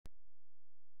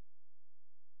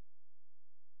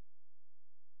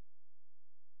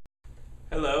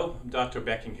Dr.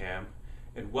 Beckingham,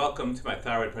 and welcome to my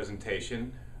thyroid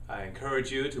presentation. I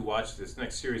encourage you to watch this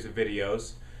next series of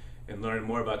videos and learn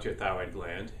more about your thyroid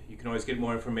gland. You can always get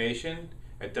more information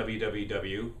at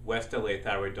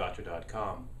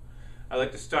www.westlathyroiddoctor.com. I'd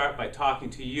like to start by talking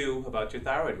to you about your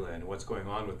thyroid gland and what's going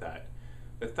on with that.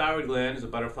 The thyroid gland is a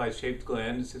butterfly-shaped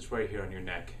gland that sits right here on your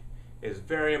neck. It is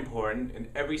very important, and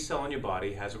every cell in your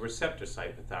body has a receptor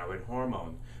site for thyroid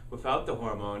hormone. Without the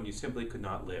hormone, you simply could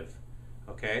not live.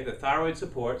 Okay? The thyroid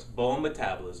supports bone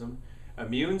metabolism,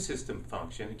 immune system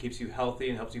function, it keeps you healthy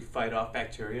and helps you fight off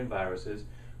bacteria and viruses,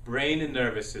 brain and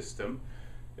nervous system,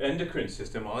 endocrine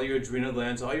system, all your adrenal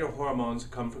glands, all your hormones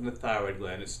come from the thyroid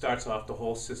gland. It starts off the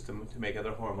whole system to make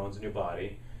other hormones in your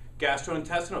body.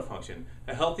 Gastrointestinal function.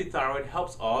 A healthy thyroid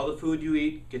helps all the food you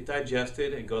eat get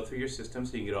digested and go through your system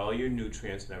so you get all your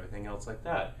nutrients and everything else like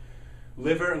that.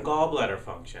 Liver and gallbladder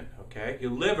function. Okay?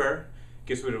 Your liver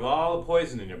gets rid of all the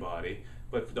poison in your body,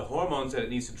 but the hormones that it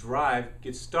needs to drive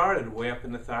get started way up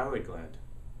in the thyroid gland.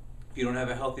 If you don't have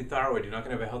a healthy thyroid, you're not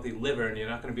going to have a healthy liver, and you're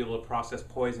not going to be able to process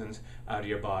poisons out of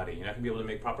your body. You're not going to be able to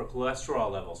make proper cholesterol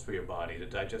levels for your body to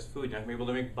digest food. You're not going to be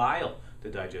able to make bile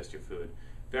to digest your food.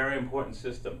 Very important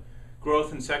system.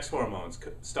 Growth and sex hormones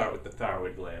start with the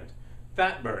thyroid gland.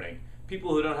 Fat burning.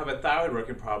 People who don't have a thyroid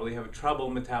working properly have trouble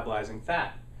metabolizing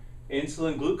fat.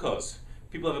 Insulin, glucose.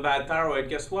 People have a bad thyroid,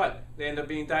 guess what? They end up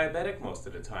being diabetic most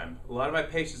of the time. A lot of my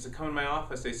patients that come in my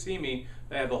office, they see me,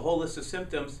 they have a whole list of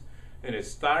symptoms, and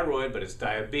it's thyroid, but it's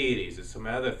diabetes, it's some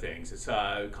other things, it's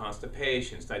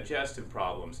constipation, it's digestive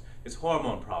problems, it's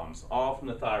hormone problems, all from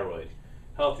the thyroid.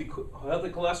 Healthy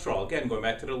cholesterol, again, going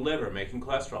back to the liver, making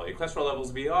cholesterol. Your cholesterol levels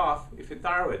will be off if your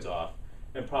thyroid's off.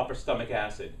 And proper stomach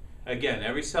acid. Again,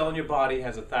 every cell in your body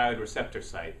has a thyroid receptor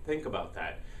site. Think about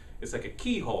that. It's like a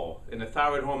keyhole, and the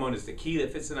thyroid hormone is the key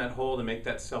that fits in that hole to make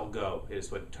that cell go. It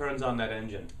is what turns on that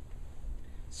engine.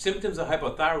 Symptoms of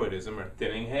hypothyroidism are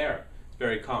thinning hair. It's a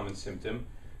very common symptom.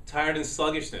 Tired and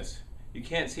sluggishness. You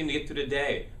can't seem to get through the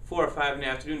day. 4 or 5 in the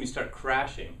afternoon, you start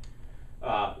crashing.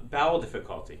 Bowel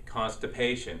difficulty,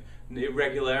 constipation,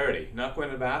 irregularity, not going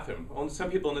to the bathroom.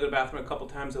 Some people only go to the bathroom a couple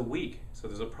times a week, so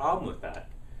there's a problem with that.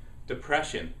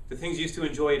 Depression, the things you used to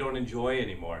enjoy you don't enjoy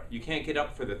anymore. You can't get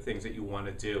up for the things that you want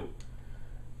to do.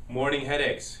 Morning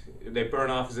headaches, they burn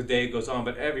off as the day goes on,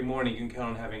 but every morning you can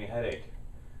count on having a headache.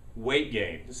 Weight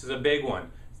gain, this is a big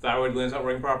one. Thyroid gland's not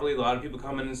working properly. A lot of people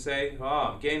come in and say, oh,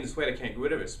 I'm gaining this weight, I can't get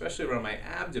rid of it, especially around my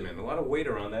abdomen, a lot of weight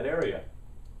around that area.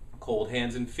 Cold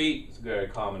hands and feet is a very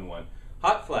common one.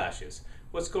 Hot flashes.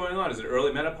 What's going on? Is it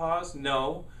early menopause?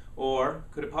 No. Or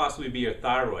could it possibly be your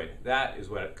thyroid? That is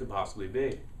what it could possibly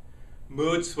be.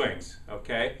 Mood swings,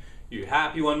 okay? You're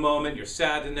happy one moment, you're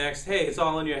sad the next. Hey, it's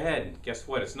all in your head. Guess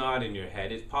what? It's not in your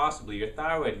head. It's possibly your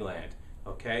thyroid gland,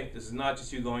 okay? This is not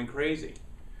just you going crazy.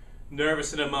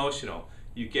 Nervous and emotional.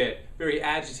 You get very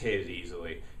agitated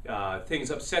easily.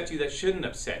 Things upset you that shouldn't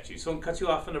upset you. Someone cuts you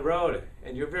off on the road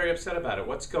and you're very upset about it.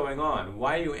 What's going on?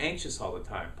 Why are you anxious all the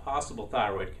time? Possible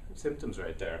thyroid symptoms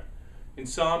right there.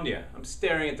 Insomnia. I'm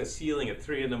staring at the ceiling at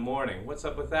 3 in the morning. What's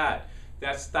up with that?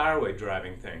 That's thyroid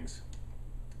driving things.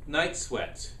 Night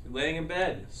sweats. You're laying in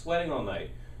bed, sweating all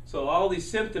night. So all these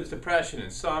symptoms, depression,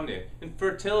 insomnia,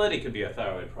 infertility could be a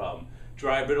thyroid problem.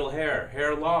 Dry, brittle hair,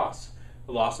 hair loss,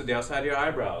 loss of the outside of your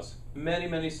eyebrows. Many,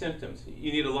 many symptoms.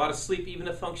 You need a lot of sleep even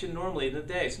to function normally in the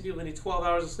day. Some people need 12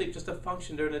 hours of sleep just to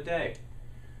function during the day.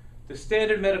 The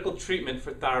standard medical treatment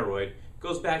for thyroid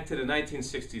goes back to the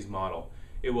 1960s model.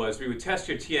 It was we would test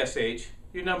your TSH,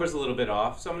 your number's a little bit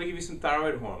off, so I'm going to give you some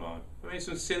thyroid hormone, maybe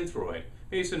some synthroid,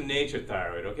 maybe some nature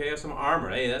thyroid, okay, have some armor.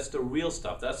 Hey, that's the real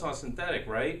stuff, that's not synthetic,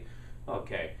 right?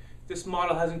 Okay. This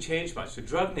model hasn't changed much. The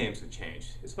drug names have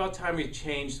changed. It's about time we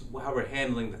changed how we're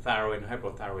handling the thyroid and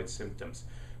hypothyroid symptoms.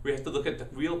 We have to look at the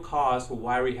real cause for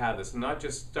why we have this and not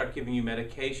just start giving you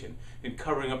medication and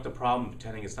covering up the problem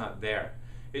pretending it's not there.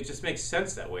 It just makes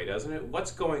sense that way, doesn't it?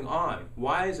 What's going on?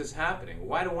 Why is this happening?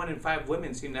 Why do 1 in 5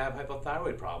 women seem to have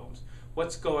hypothyroid problems?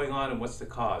 What's going on and what's the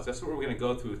cause? That's what we're going to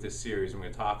go through with this series. We're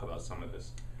going to talk about some of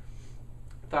this.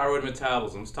 Thyroid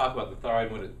metabolism. Let's talk about the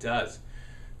thyroid and what it does.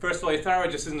 First of all, your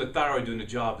thyroid just isn't the thyroid doing the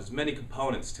job. There's many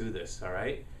components to this, all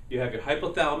right? You have your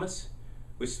hypothalamus,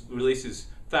 which releases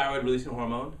thyroid-releasing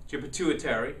hormone. It's your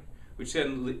pituitary, which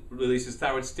then releases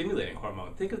thyroid-stimulating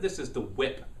hormone. Think of this as the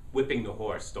whip, whipping the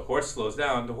horse. The horse slows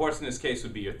down. The horse in this case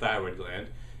would be your thyroid gland,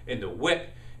 and the whip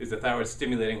is the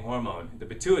thyroid-stimulating hormone. The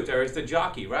pituitary is the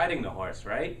jockey riding the horse,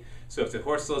 right? So if the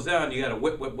horse slows down, you got to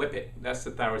whip, whip, whip it. That's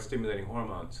the thyroid-stimulating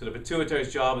hormone. So the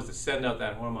pituitary's job is to send out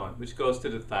that hormone, which goes to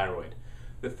the thyroid.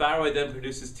 The thyroid then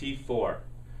produces T4.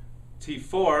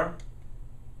 T4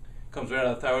 comes right out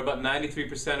of the thyroid. About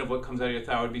 93% of what comes out of your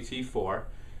thyroid would be T4.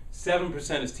 7%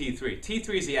 is T3.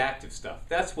 T3 is the active stuff.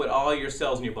 That's what all your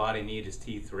cells in your body need is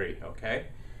T3, okay?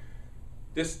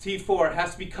 This T4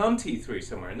 has to become T3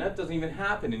 somewhere, and that doesn't even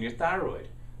happen in your thyroid.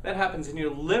 That happens in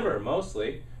your liver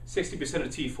mostly. 60% of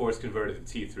T4 is converted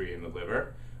to T3 in the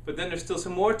liver, but then there's still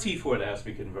some more T4 that has to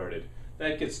be converted.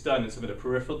 That gets done in some of the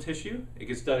peripheral tissue. It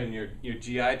gets done in your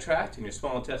GI tract, in your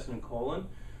small intestine and colon.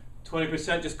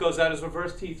 20% just goes out as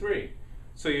reverse T3.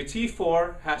 So your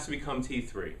T4 has to become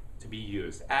T3 to be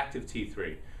used, active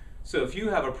T3. So if you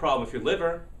have a problem with your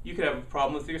liver, you could have a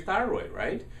problem with your thyroid,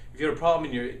 right? If you have a problem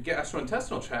in your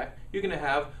gastrointestinal tract, you're going to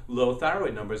have low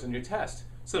thyroid numbers in your test.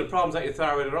 So the problem's not your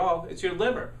thyroid at all, it's your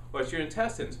liver, or it's your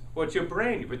intestines, or it's your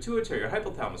brain, your pituitary, your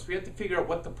hypothalamus. We have to figure out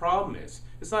what the problem is.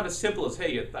 It's not as simple as,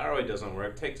 hey, your thyroid doesn't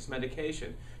work, take this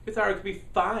medication. Your thyroid could be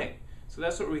fine. So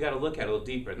that's what we got to look at a little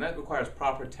deeper, and that requires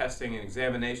proper testing and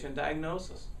examination and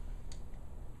diagnosis.